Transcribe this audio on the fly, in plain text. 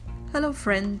Hello,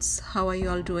 friends. How are you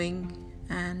all doing?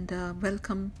 And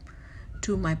welcome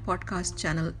to my podcast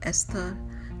channel, Esther.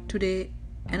 Today,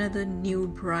 another new,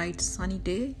 bright, sunny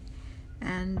day,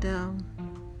 and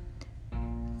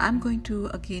I'm going to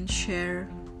again share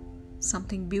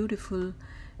something beautiful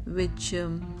which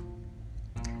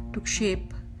took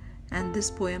shape, and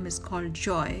this poem is called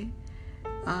Joy.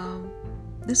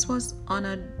 This was on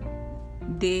a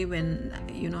day when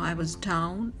I was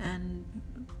down, and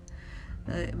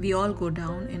we all go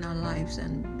down in our lives,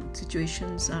 and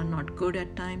situations are not good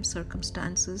at times,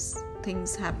 circumstances,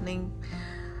 things happening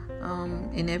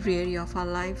in every area of our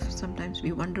life. Sometimes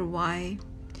we wonder why.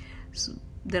 So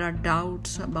there are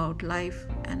doubts about life,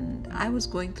 and I was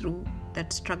going through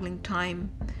that struggling time,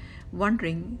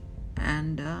 wondering,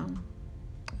 and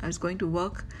I was going to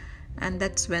work, and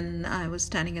that's when I was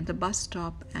standing at the bus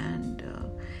stop, and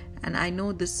I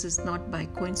know this is not by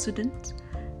coincidence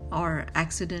or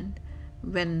accident.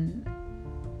 When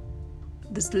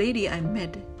this lady I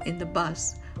met in the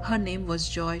bus, her name was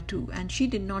Joy too, and she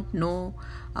did not know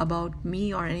about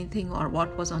me or anything or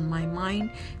what was on my mind.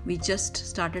 We just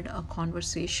started a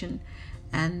conversation,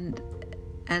 and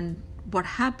what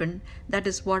happened, that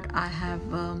is what I have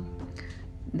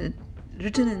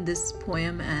written in this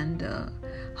poem, and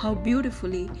how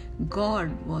beautifully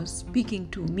God was speaking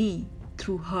to me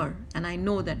through her, and I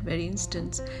know that very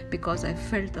instance because I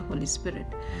felt the Holy Spirit.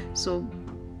 So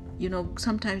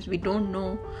sometimes we don't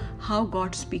know how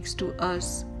God speaks to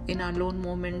us in our lone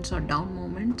moments or down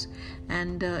moments,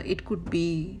 and it could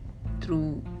be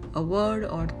through a word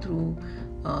or through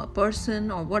a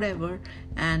person or whatever,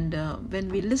 and when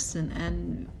we listen,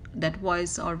 and that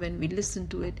voice, or when we listen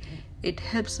to it, it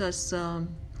helps us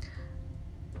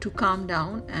to calm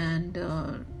down and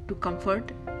to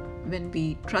comfort when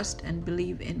we trust and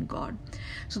believe in God.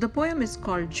 So the poem is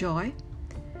called Joy.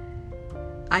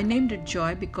 I named it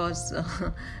Joy because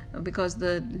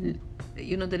the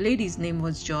lady's name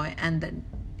was Joy, and then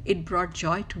it brought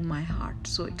joy to my heart.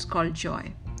 So it's called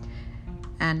Joy.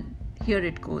 And here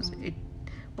it goes.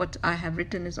 What I have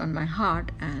written is on my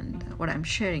heart, and what I'm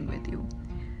sharing with you.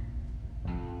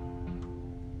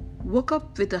 Woke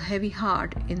up with a heavy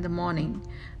heart in the morning,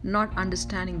 not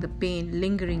understanding the pain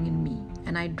lingering in me,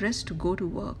 and I dressed to go to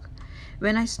work.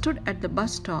 When I stood at the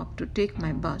bus stop to take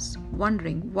my bus,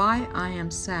 wondering why I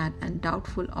am sad and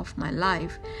doubtful of my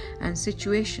life and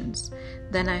situations,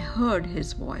 then I heard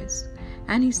his voice,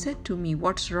 and he said to me,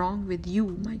 "What's wrong with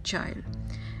you, my child?"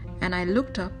 And I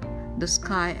looked up the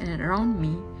sky, and around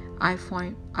me I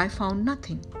found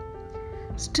nothing.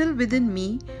 Still within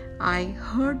me, I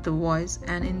heard the voice,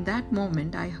 and in that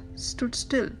moment I stood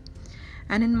still.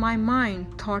 And in my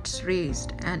mind thoughts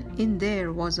raced, and in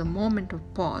there was a moment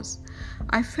of pause.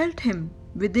 I felt him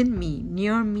within me,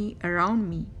 near me, around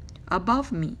me,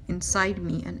 above me, inside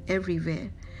me, and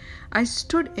everywhere. I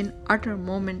stood in utter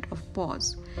moment of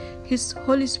pause. His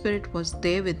Holy Spirit was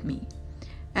there with me,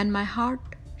 and my heart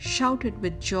shouted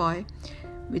with joy,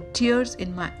 with tears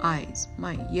in my eyes.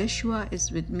 My Yeshua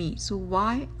is with me, so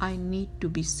why I need to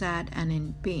be sad and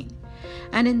in pain?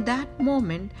 And in that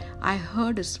moment, I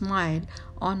heard a smile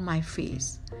on my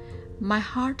face. My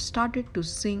heart started to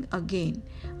sing again.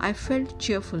 I felt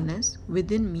cheerfulness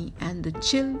within me, and the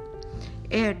chill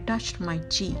air touched my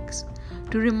cheeks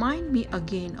to remind me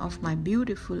again of my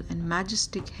beautiful and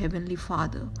majestic Heavenly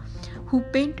Father, who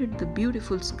painted the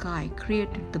beautiful sky,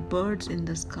 created the birds in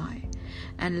the sky,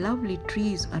 and lovely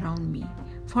trees around me.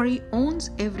 For He owns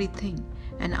everything,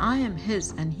 and I am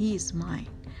His and He is mine.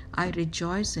 I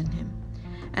rejoice in Him.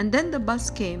 And then the bus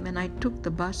came, and I took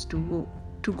the bus to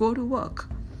go to work.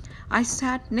 I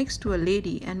sat next to a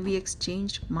lady, and we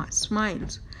exchanged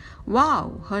smiles.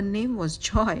 Wow, her name was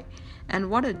Joy, and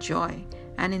what a joy!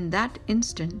 And in that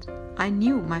instant, I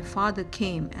knew my Father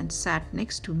came and sat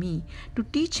next to me to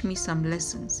teach me some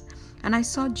lessons, and I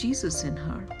saw Jesus in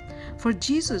her. For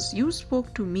Jesus, you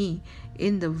spoke to me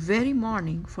in the very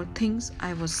morning for things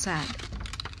I was sad.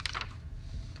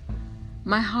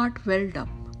 My heart welled up,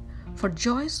 for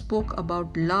Joy spoke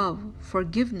about love,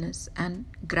 forgiveness, and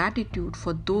gratitude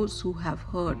for those who have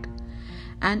hurt.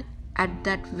 And at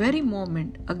that very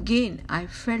moment, again I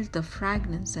felt the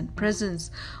fragrance and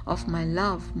presence of my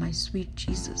love, my sweet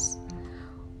Jesus.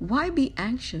 Why be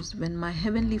anxious when my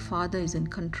Heavenly Father is in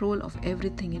control of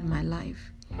everything in my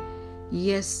life?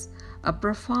 Yes, a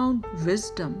profound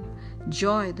wisdom,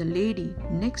 Joy, the lady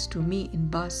next to me in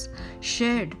bus,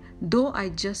 shared, though I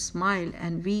just smiled,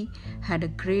 and we had a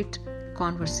great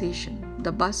conversation.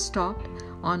 The bus stopped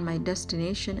on my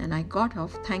destination, and I got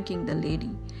off thanking the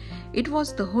lady. It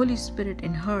was the Holy Spirit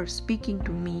in her speaking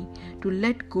to me to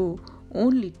let go,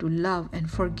 only to love and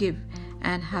forgive,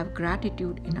 and have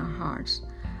gratitude in our hearts.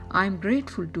 I am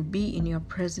grateful to be in your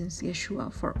presence,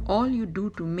 Yeshua, for all you do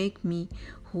to make me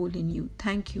whole in you.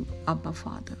 Thank you, Abba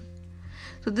Father.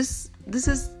 So this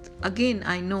is, again,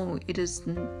 I know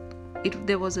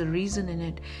there was a reason in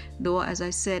it, though as I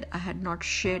said, I had not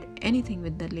shared anything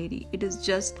with the lady. It is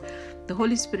just the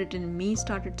Holy Spirit in me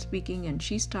started speaking, and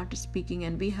she started speaking,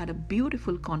 and we had a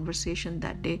beautiful conversation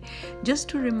that day, just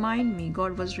to remind me,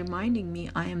 God was reminding me,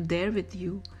 I am there with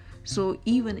you. So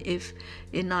even if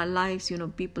in our lives,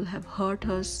 people have hurt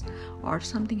us or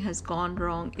something has gone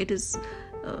wrong, it is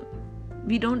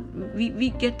we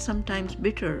get sometimes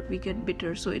bitter. We get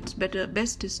bitter. So it's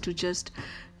best is to just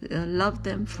love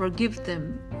them, forgive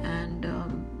them, and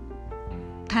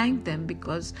thank them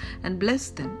and bless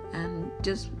them, and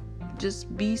just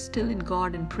be still in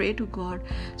God and pray to God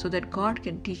so that God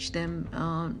can teach them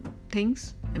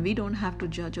things, and we don't have to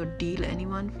judge or deal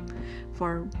anyone,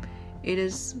 for it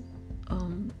is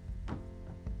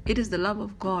the love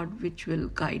of God which will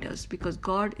guide us, because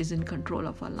God is in control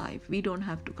of our life. We don't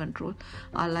have to control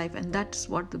our life, and that's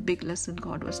what the big lesson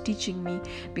God was teaching me,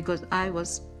 because I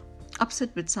was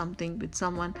upset with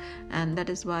someone, and that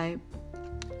is why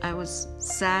I was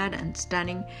sad and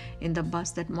standing in the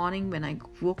bus that morning. When I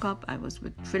woke up, I was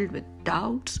filled with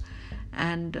doubts,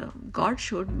 and God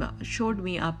showed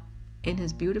me up in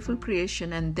His beautiful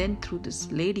creation, and then through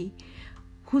this lady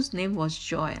whose name was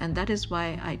Joy, and that is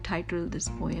why I titled this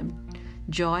poem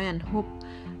Joy, and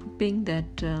hoping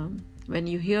that when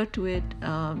you hear to it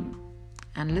and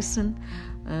listen,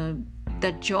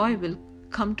 that joy will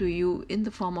come to you in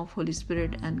the form of Holy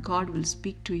Spirit, and God will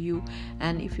speak to you.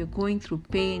 And if you're going through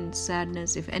pain,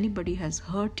 sadness, if anybody has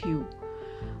hurt you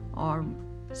or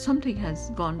something has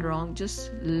gone wrong,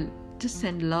 just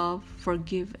send love,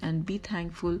 forgive, and be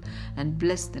thankful and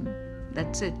bless them.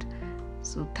 That's it.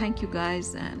 So thank you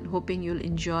guys, and hoping you'll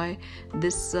enjoy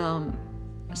this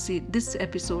this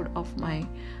episode of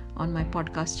on my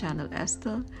podcast channel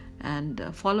Esther, and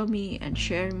follow me and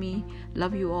share me.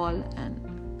 Love you all, and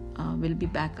we'll be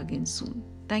back again soon.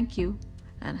 Thank you,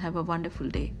 and have a wonderful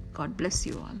day. God bless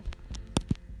you all.